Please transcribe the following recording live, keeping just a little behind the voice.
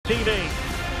TV.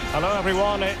 Hello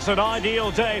everyone, it's an ideal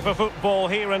day for football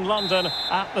here in London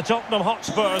at the Tottenham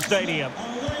Hotspur Stadium.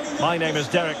 My name is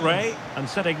Derek Ray, and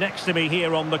sitting next to me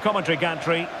here on the commentary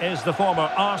gantry is the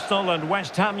former Arsenal and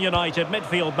West Ham United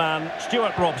midfield man,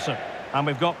 Stuart Robson. And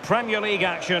we've got Premier League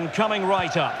action coming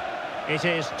right up. It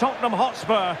is Tottenham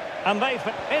Hotspur, and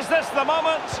is this the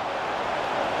moment?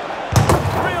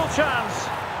 Real chance,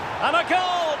 and a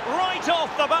goal right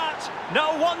off the bat.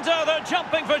 No wonder they're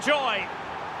jumping for joy.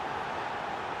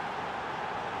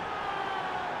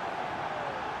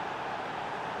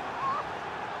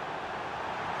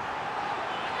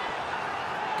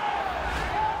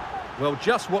 Well,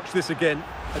 just watch this again.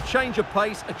 A change of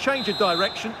pace, a change of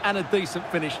direction, and a decent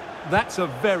finish. That's a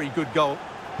very good goal.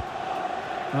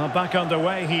 Well, back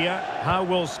underway here. How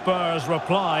will Spurs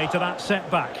reply to that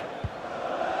setback?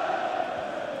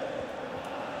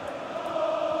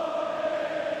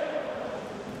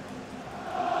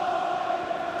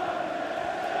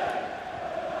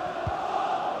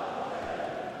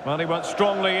 Well, he went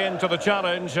strongly into the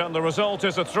challenge, and the result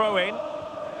is a throw-in.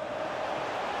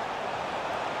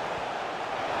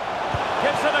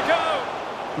 Gives it a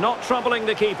go. Not troubling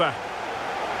the keeper.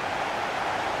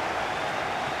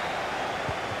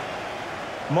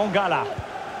 Mongala.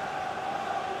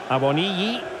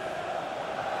 Awoniyi.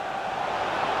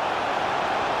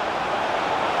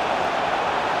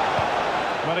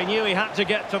 Well, he knew he had to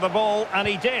get to the ball, and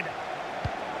he did.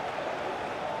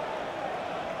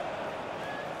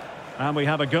 And we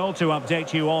have a goal to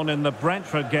update you on in the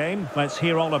Brentford game. Let's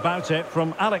hear all about it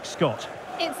from Alex Scott.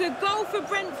 It's a goal for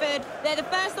Brentford. They're the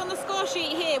first on the score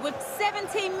sheet here with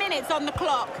 17 minutes on the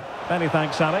clock. Many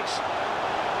thanks, Alex.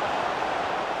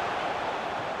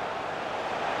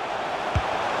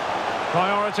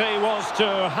 Priority was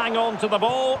to hang on to the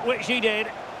ball, which he did.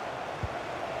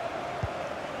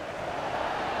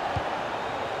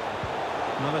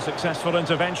 Another successful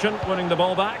intervention, winning the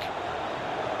ball back.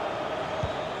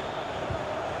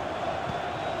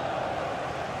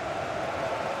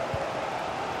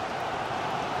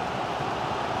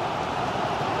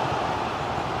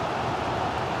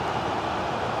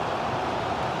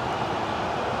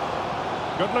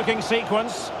 Good-looking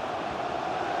sequence,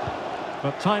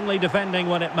 but timely defending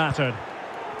when it mattered.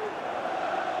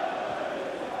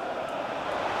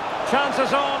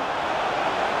 Chances on.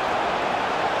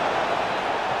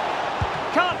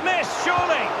 Can't miss,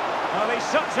 surely. Well, he's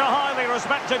such a highly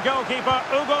respected goalkeeper,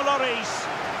 Hugo Lloris.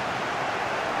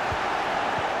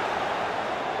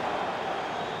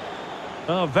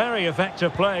 Oh, very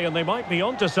effective play, and they might be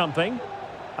onto something.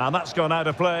 And that's gone out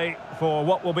of play for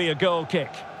what will be a goal kick.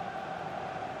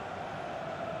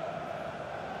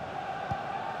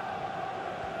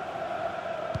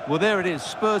 Well, there it is.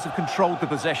 Spurs have controlled the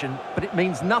possession, but it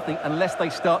means nothing unless they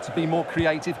start to be more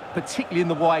creative, particularly in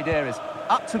the wide areas.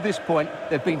 Up to this point,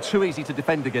 they've been too easy to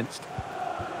defend against.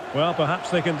 Well, perhaps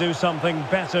they can do something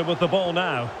better with the ball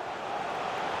now.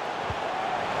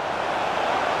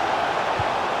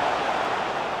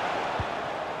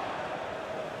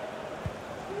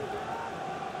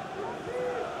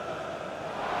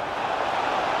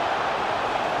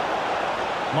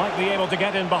 Might be able to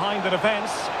get in behind the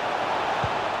defence.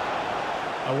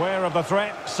 Aware of the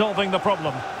threat, solving the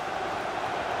problem.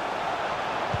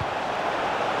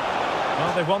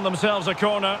 Well, they've won themselves a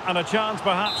corner and a chance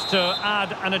perhaps to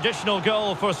add an additional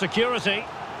goal for security.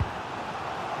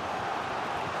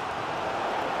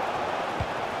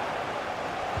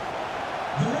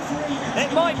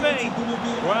 It might be.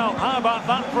 Well, how about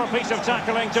that for a piece of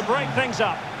tackling to break things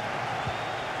up?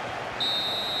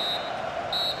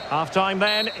 Half-time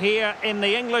then, here in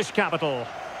the English capital.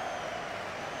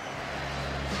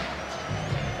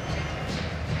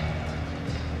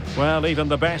 Well, even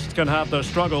the best can have their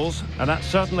struggles, and that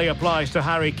certainly applies to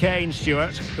Harry Kane,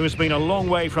 Stuart, who's been a long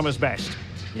way from his best.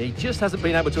 Yeah, he just hasn't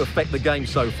been able to affect the game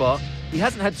so far. He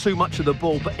hasn't had too much of the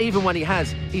ball, but even when he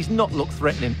has, he's not looked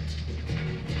threatening.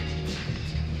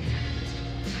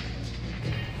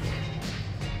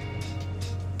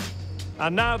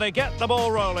 And now they get the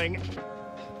ball rolling.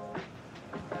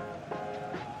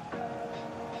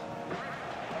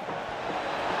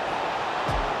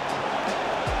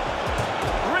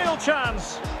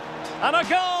 Chance, and a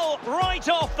goal right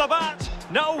off the bat.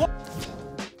 No.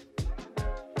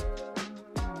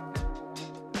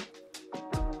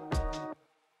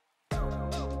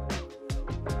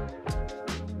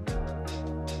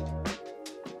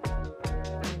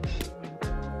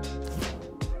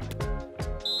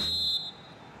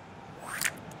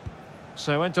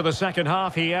 So into the second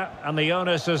half here, and the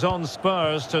onus is on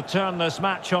Spurs to turn this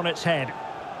match on its head.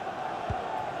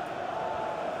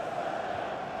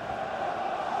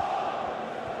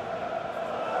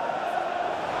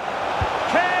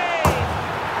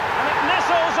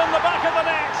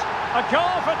 A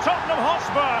goal for Tottenham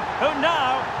Hotspur, who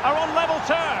now are on level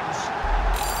terms.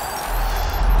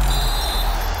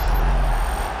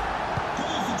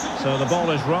 So the ball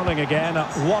is rolling again at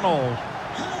 1-1.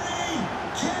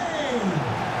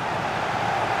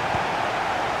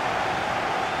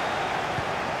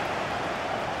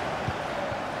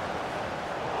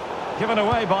 Given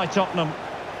away by Tottenham.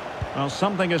 Well,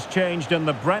 something has changed in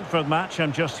the Brentford match,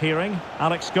 I'm just hearing.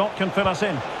 Alex Scott can fill us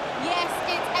in. Yes,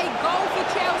 it's a goal for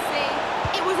Chelsea.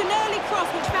 It was an early cross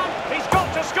which found... He's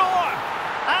got to score!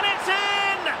 And it's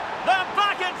in! They're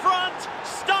back in front!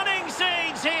 Stunning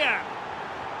scenes here!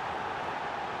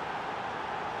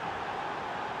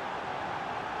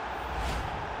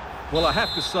 Well, I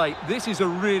have to say, this is a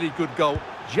really good goal.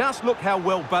 Just look how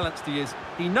well balanced he is.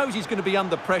 He knows he's going to be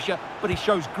under pressure, but he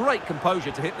shows great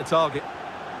composure to hit the target.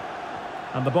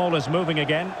 And the ball is moving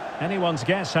again. Anyone's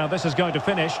guess how this is going to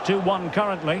finish. 2-1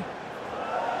 currently.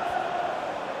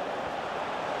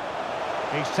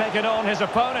 He's taken on his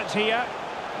opponent here.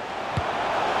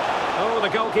 Oh, the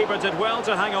goalkeeper did well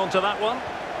to hang on to that one.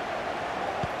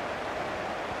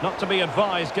 Not to be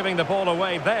advised giving the ball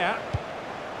away there.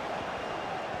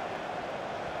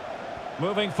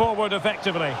 Moving forward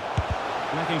effectively.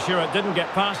 Making sure it didn't get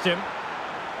past him.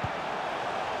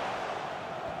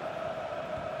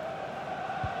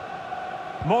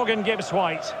 Morgan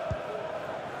Gibbs-White.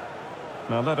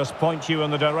 Now let us point you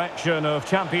in the direction of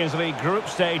Champions League group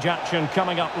stage action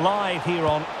coming up live here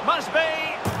on... Must be!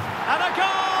 And a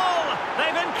goal!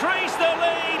 They've increased their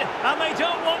lead and they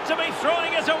don't want to be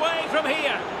throwing it away from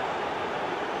here.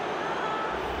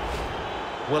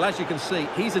 Well, as you can see,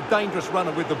 he's a dangerous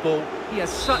runner with the ball. He has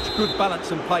such good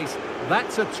balance and pace.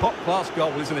 That's a top-class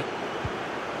goal, isn't it?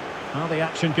 Well, the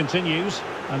action continues,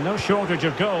 and no shortage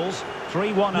of goals.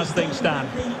 3-1 as things stand.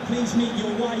 Please meet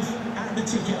your wife at the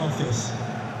ticket office.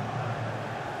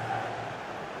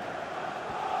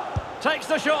 Takes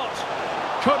the shot.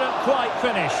 Couldn't quite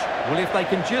finish. Well, if they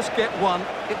can just get one,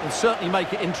 it will certainly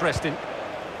make it interesting.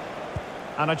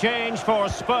 And a change for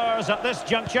Spurs at this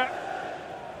juncture.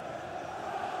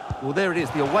 Well, there it is.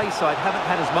 The away side haven't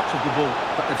had as much of the ball,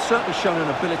 but they've certainly shown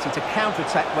an ability to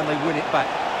counter-attack when they win it back.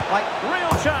 Like, real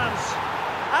chance.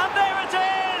 And there it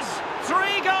is.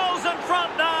 3 goals in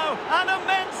front now. An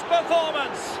immense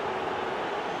performance.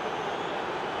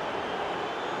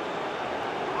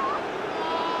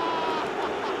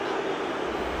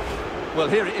 well,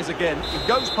 here it is again. He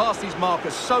goes past his marker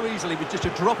so easily with just a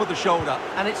drop of the shoulder,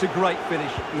 and it's a great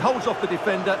finish. He holds off the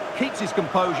defender, keeps his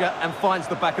composure, and finds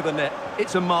the back of the net.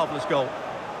 It's a marvellous goal.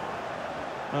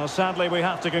 Well, sadly, we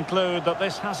have to conclude that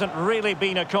this hasn't really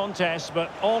been a contest,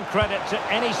 but all credit to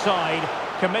any side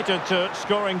committed to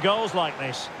scoring goals like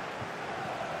this.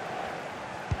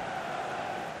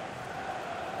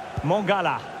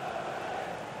 Mongala.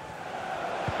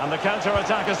 And the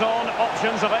counter-attack is on,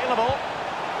 options available.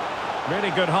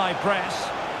 Really good high press.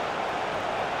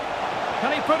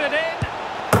 Can he put it in?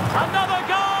 Another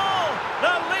goal!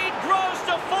 The lead grows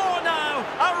to 4 now.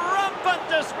 A rampant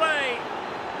display.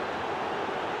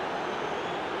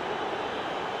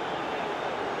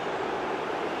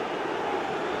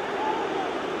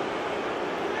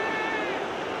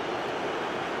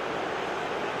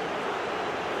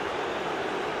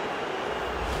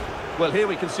 Well, here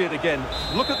we can see it again.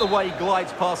 Look at the way he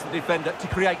glides past the defender to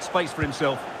create space for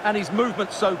himself. And his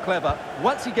movement's so clever.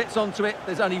 Once he gets onto it,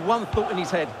 there's only one thought in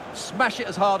his head. Smash it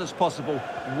as hard as possible.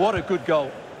 What a good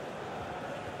goal.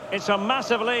 It's a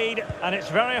massive lead, and it's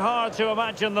very hard to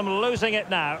imagine them losing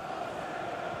it now.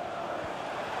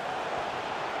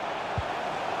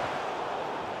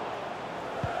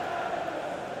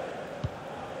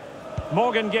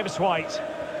 Morgan Gibbs-White.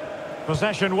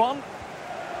 Possession 1.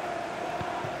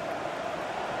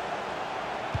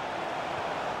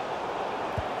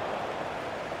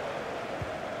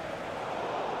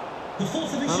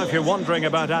 Well, if you're wondering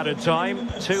about added time,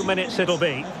 2 minutes it'll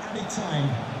be.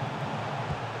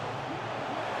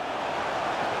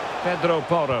 Pedro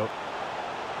Porro.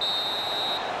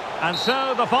 And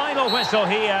so the final whistle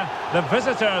here. The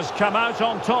visitors come out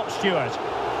on top, Stuart.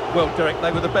 Well, Derek,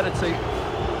 they were the better team.